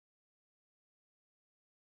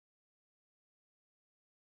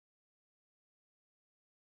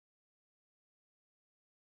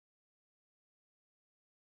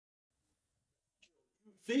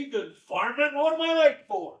Vegan farming? What am I late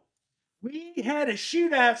for? We had a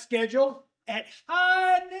shootout scheduled at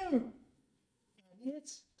high noon. And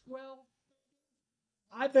it's 12.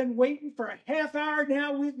 I've been waiting for a half hour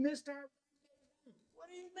now. We've missed our... What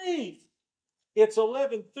do you mean? It's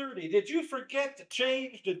 11:30. Did you forget to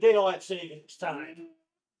change the daylight savings time?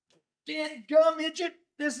 Dadgum idiot.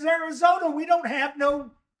 This is Arizona. We don't have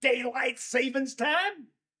no daylight savings time.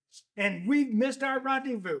 And we've missed our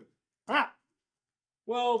rendezvous. Ah.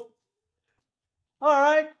 Well, all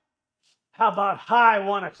right. How about high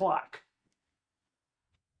 1 o'clock?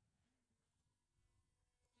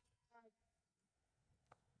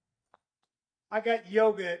 I got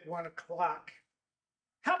yoga at 1 o'clock.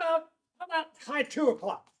 How about high 2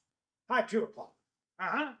 o'clock? High 2 o'clock.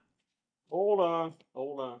 Uh-huh. Hold on.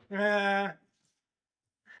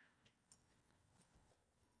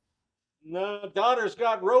 No, daughter's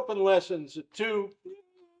got roping lessons at 2.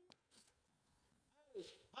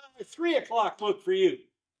 3 o'clock look for you.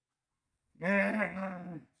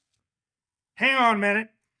 Hang on a minute.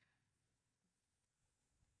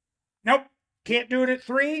 Nope. Can't do it at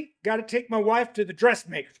 3. Got to take my wife to the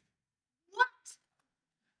dressmaker. What?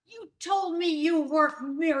 You told me you weren't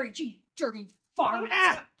married, you dirty farmer.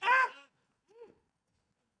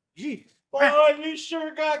 Gee. Boy, you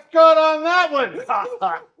sure got caught on that one.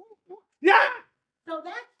 Yeah. So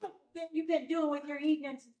that's what you've been doing with your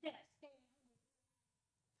evenings instead of staying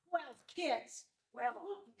home with 12 kids. 12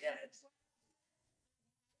 kids.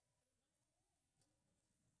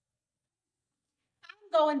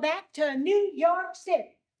 I'm going back to New York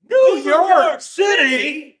City. New York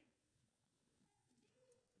City?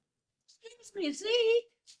 Excuse me, Z.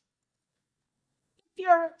 If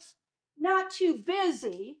you're not too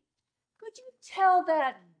busy, could you tell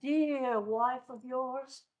that dear wife of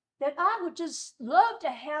yours that I would just love to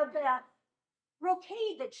have that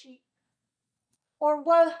brocade that she, or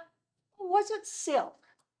was it silk?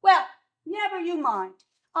 Well, never you mind.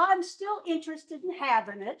 I'm still interested in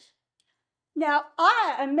having it. Now,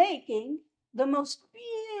 I am making the most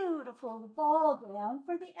beautiful ball gown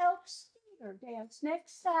for the Elk Theater dance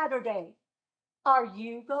next Saturday. Are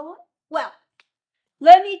you going? Well,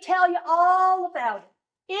 let me tell you all about it.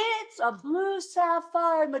 It's a blue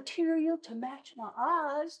sapphire material to match my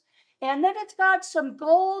eyes, and then it's got some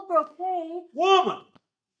gold brocade. Woman,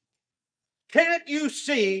 can't you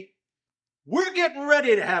see we're getting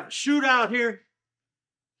ready to have a shootout here?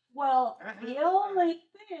 Well, the only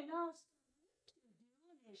thing I was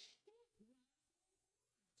doing is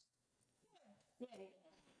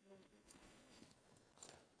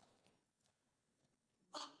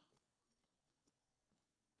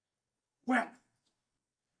Well,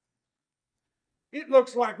 it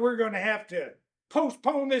looks like we're going to have to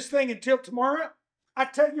postpone this thing until tomorrow. I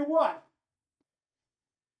tell you what.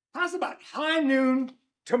 How's about high noon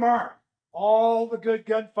tomorrow? All the good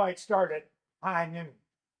gunfights start at high noon.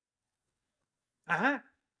 Uh-huh.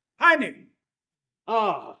 High noon.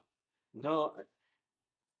 Ah, no.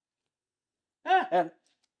 And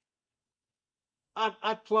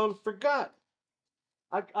I plumb forgot.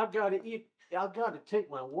 I've got to eat. I've got to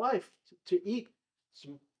take my wife to eat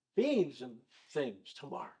some beans and things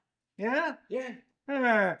tomorrow. Yeah? Yeah.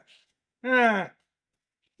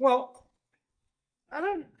 Well,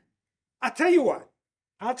 I'll tell you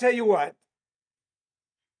what.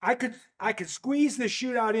 I could squeeze the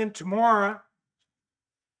shootout in tomorrow.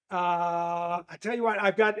 I tell you what,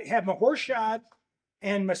 I've got to have my horse shot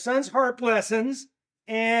and my son's harp lessons.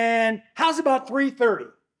 And how's about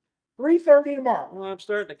 3:30? 3:30 tomorrow. Well, I'm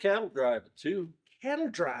starting a cattle drive at 2. Cattle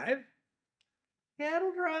drive?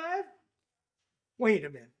 Wait a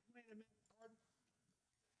minute.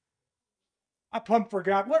 I plumb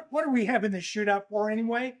forgot. What are we having this shootout for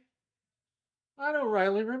anyway? I don't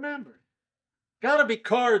rightly remember. Gotta be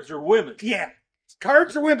cards or women. Yeah.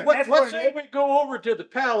 Cards or women. That's Let's what say it we go over to the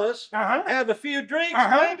palace, Uh-huh. have a few drinks,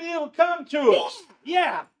 Uh-huh. maybe it'll come to us.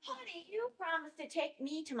 Yeah. Honey, you promised to take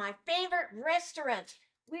me to my favorite restaurant.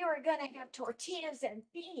 We were gonna have tortillas and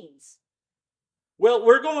beans. Well,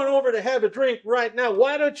 we're going over to have a drink right now.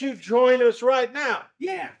 Why don't you join us right now?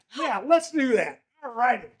 Yeah. Let's do that. All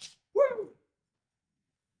righty. Woo.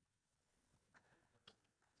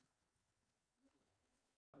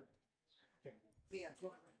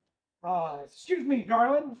 Excuse me,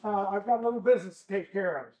 darling. I've got a little business to take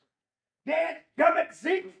care of. Dad, gummit,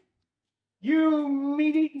 Zeke. You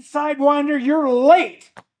meat-eating sidewinder, you're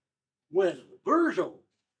late. Well, Virgil,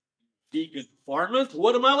 Deacon Farmouth,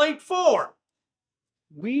 what am I late for?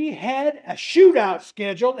 We had a shootout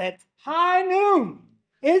scheduled at high noon.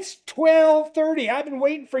 It's 12:30. I've been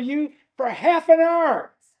waiting for you for half an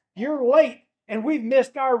hour. You're late, and we've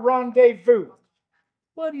missed our rendezvous.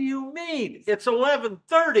 What do you mean? It's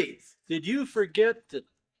 11:30. Did you forget to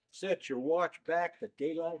set your watch back to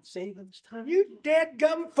daylight savings time? You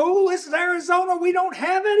dadgum fool, this is Arizona. We don't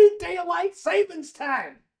have any daylight savings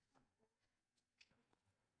time.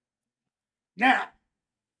 Now,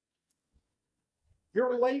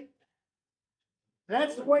 you're late.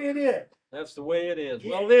 That's the way it is. That's the way it is.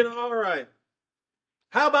 Yeah. Well then, all right.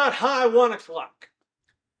 How about high 1 o'clock?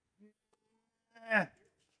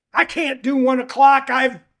 I can't do 1 o'clock.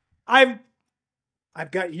 I've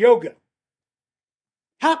got yoga.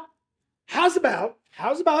 How's about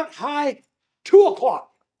high 2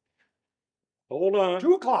 o'clock? Hold on.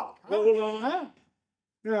 2 o'clock. Hold on. Huh?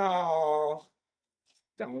 No.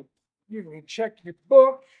 Don't. You can check your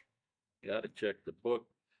book. Gotta check the book.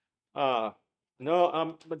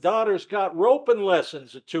 No, my daughter's got roping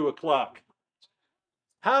lessons at 2 o'clock.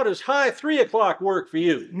 How does high 3 o'clock work for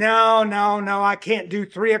you? No. I can't do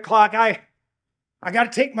 3 o'clock. I got to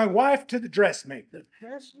take my wife to the dressmaker.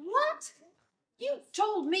 What? You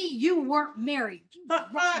told me you weren't married. You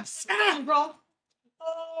rotten scoundrel.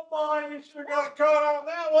 Oh boy, you sure got caught on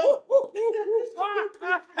that one.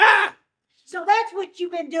 So that's what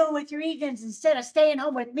you've been doing with your evenings instead of staying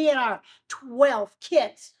home with me and our 12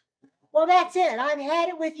 kids. Well, that's it. I've had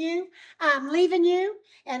it with you. I'm leaving you,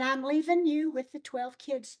 and I'm leaving you with the 12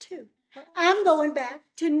 kids too. I'm going back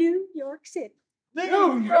to New York City.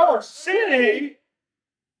 New York City?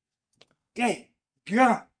 Dang,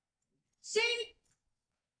 God. See?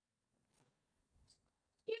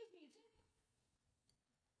 Excuse me.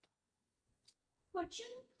 Would you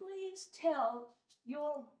please tell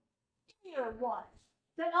your dear wife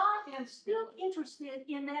that I am still interested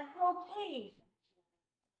in that brocade?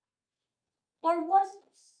 Or was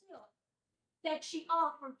it silk that she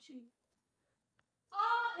offered to you?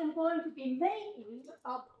 I am going to be making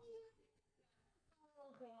a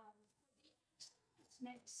it's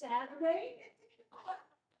next Saturday.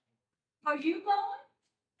 Are you going?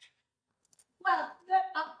 Well,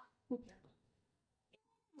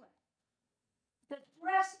 the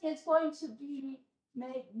dress is going to be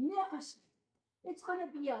magnificent. It's going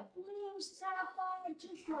to be a blue sapphire,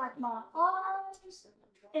 just like my eyes.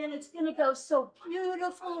 And it's going to go so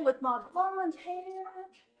beautiful with my blonde hair.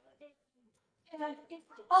 And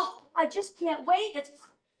I just can't wait.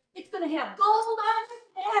 It's going to have gold on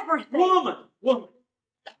it, everything. Woman,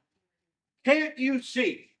 can't you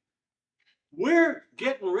see? We're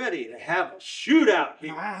getting ready to have a shootout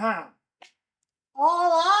here. Uh-huh.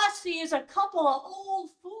 All I see is a couple of old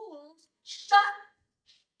fools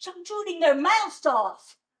shooting their mouths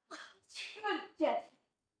off.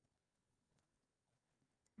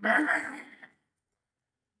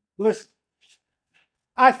 Listen,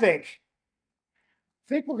 I think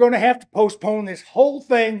we're going to have to postpone this whole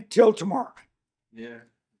thing till tomorrow. Yeah.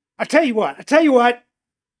 I tell you what,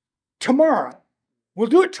 tomorrow, we'll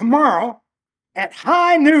do it tomorrow at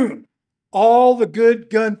high noon. All the good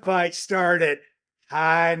gunfights start at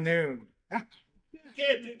high noon. You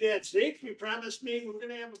can't do that, Zeke. You promised me we're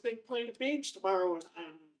gonna have a big plate of beans tomorrow.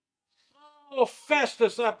 Oh,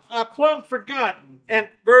 Festus, I plumb forgot. And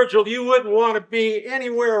Virgil, you wouldn't want to be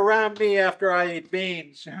anywhere around me after I eat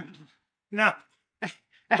beans. No,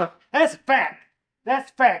 that's a fact.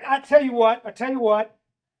 That's a fact. I tell you what.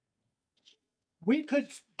 We could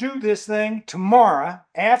do this thing tomorrow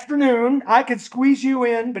afternoon. I could squeeze you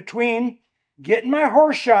in between getting my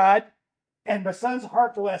horse shod and my son's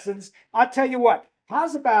harp lessons. I tell you what.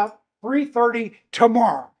 How's about 3:30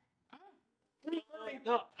 tomorrow?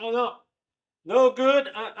 No good.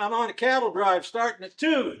 I'm on a cattle drive starting at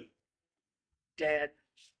 2. Dad,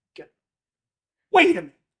 wait a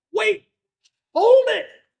minute. Wait. Hold it.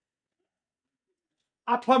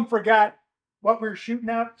 I plumb forgot what we were shooting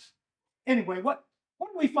at. Anyway, what are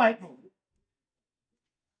we fighting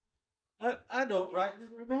over? I don't rightly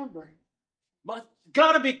remember. But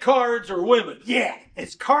gotta be cards or women. Yeah,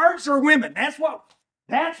 it's cards or women. That's what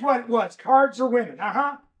it was. Cards or women.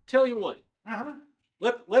 Uh-huh. Tell you what, Uh-huh.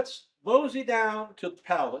 let's mosey down to the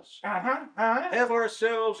palace, Uh-huh. Uh-huh. have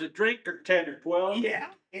ourselves a drink or 10 or 12.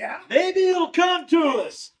 Yeah. Yeah. Maybe it'll come to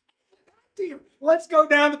us. Let's go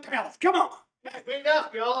down the palace. Come on. Clean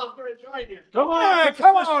up, y'all. I'm gonna join you. Come on.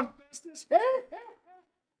 Come on.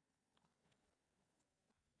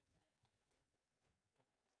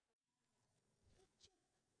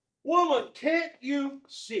 Woman, can't you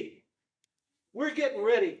see? We're getting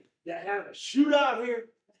ready to have a shootout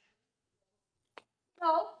here.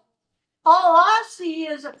 No, all I see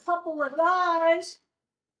is a couple of guys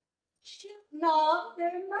shooting off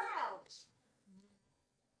their mouths.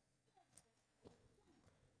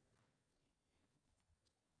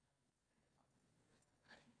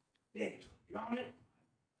 Yeah. You on it?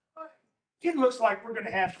 It looks like we're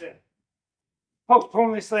gonna have to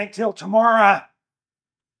postpone this thing till tomorrow.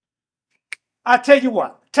 I tell you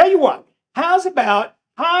what, how's about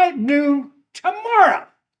high noon tomorrow?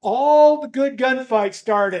 All the good gunfights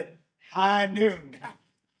start at high noon.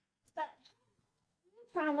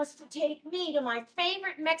 Promised to take me to my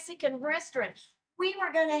favorite Mexican restaurant. We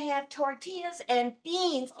were gonna have tortillas and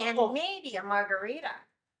beans and Oh. maybe a margarita.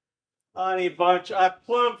 Honey bunch, I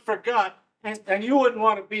plumb forgot. And you wouldn't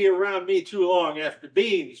want to be around me too long after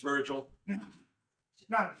beans, Virgil. It's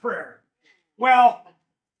not a prayer. Well,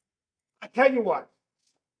 I tell you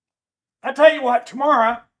what,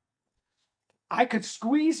 tomorrow I could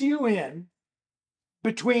squeeze you in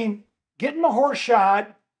between getting my horse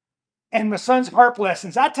shod and my son's harp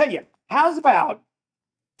lessons. I tell you, how's about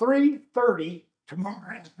 3:30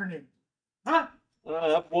 tomorrow afternoon? Huh?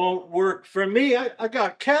 That won't work for me. I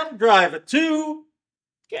got cattle driving too.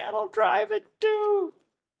 Cattle driving too.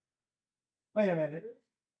 Wait a minute.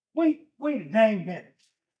 Wait a dang minute.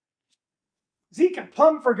 Zeke, I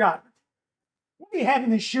plumb forgot. What are you having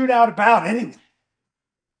this shootout about anyway?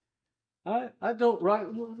 I don't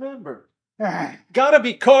rightly remember. Uh-huh, Gotta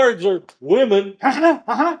be cards or women.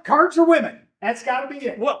 Cards or women? That's gotta be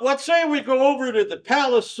it. What say we go over to the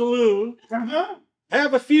Palace Saloon, Uh-huh.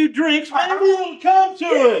 have a few drinks, maybe it'll come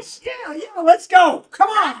to us. Yeah, let's go. Come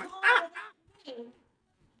on.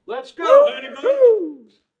 Let's go, honey bunch. Woo-hoo.